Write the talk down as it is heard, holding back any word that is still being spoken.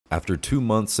After 2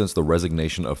 months since the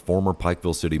resignation of former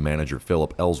Pikeville City Manager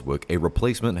Philip Ellswick, a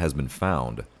replacement has been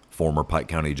found. Former Pike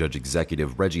County Judge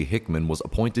Executive Reggie Hickman was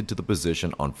appointed to the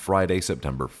position on Friday,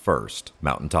 September 1st.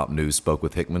 Mountaintop News spoke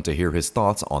with Hickman to hear his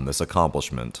thoughts on this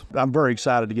accomplishment. I'm very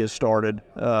excited to get started.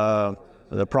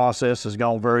 The process has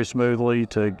gone very smoothly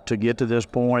to get to this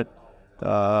point.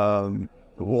 What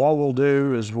we'll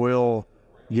do is we'll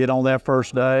get on that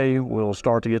first day. We'll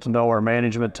start to get to know our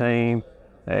management team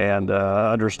and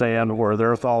understand where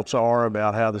their thoughts are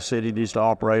about how the city needs to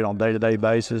operate on a day-to-day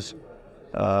basis.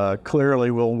 Clearly,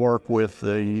 we'll work with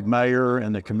the mayor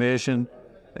and the commission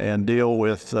and deal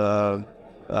with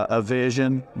a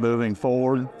vision moving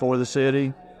forward for the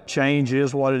city. Change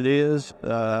is what it is,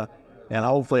 and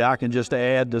hopefully I can just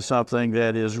add to something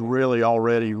that is really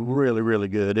already really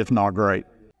good, if not great.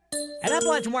 At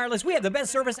Appalachian Wireless, we have the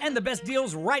best service and the best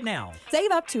deals right now. Save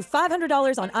up to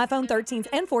 $500 on iPhone 13s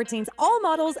and 14s, all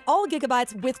models, all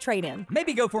gigabytes with trade-in.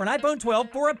 Maybe go for an iPhone 12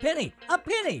 for a penny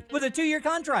with a 2-year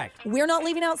contract. We're not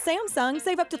leaving out Samsung.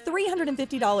 Save up to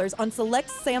 $350 on select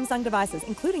Samsung devices,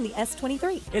 including the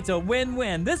S23. It's a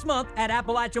win-win this month at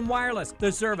Appalachian Wireless.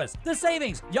 The service, the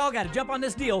savings, y'all got to jump on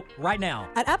this deal right now.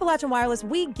 At Appalachian Wireless,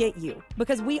 we get you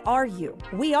because we are you.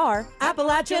 We are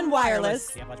Appalachian Wireless.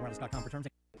 See AppalachianWireless.com for terms.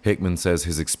 Hickman says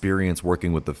his experience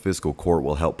working with the fiscal court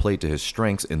will help play to his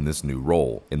strengths in this new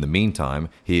role. In the meantime,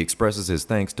 he expresses his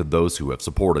thanks to those who have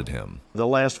supported him. The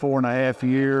last 4.5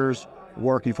 years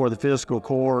working for the fiscal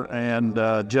court and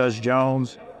Judge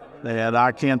Jones, and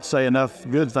I can't say enough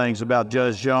good things about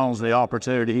Judge Jones, the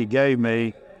opportunity he gave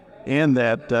me in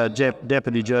that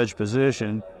deputy judge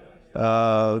position.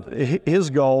 His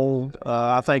goal,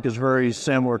 I think, is very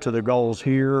similar to the goals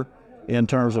here, in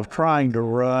terms of trying to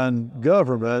run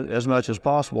government as much as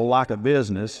possible like a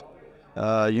business.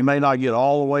 You may not get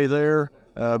all the way there,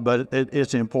 but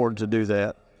it's important to do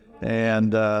that.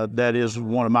 And that is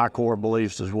one of my core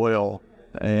beliefs as well.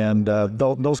 And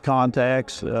those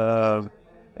contacts and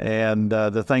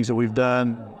the things that we've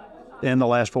done in the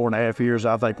last 4.5 years,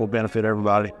 I think will benefit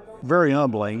everybody. Very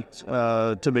humbling,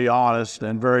 to be honest,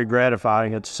 and very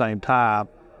gratifying at the same time.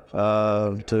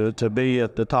 To be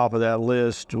at the top of that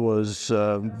list was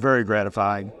very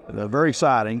gratifying, very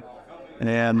exciting,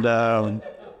 and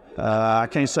I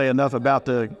can't say enough about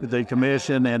the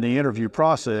commission and the interview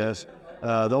process.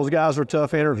 Those guys are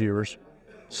tough interviewers,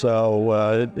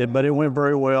 so but it went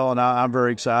very well, and I'm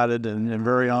very excited and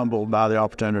very humbled by the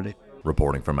opportunity.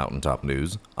 Reporting for Mountaintop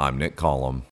News, I'm Nick Collum.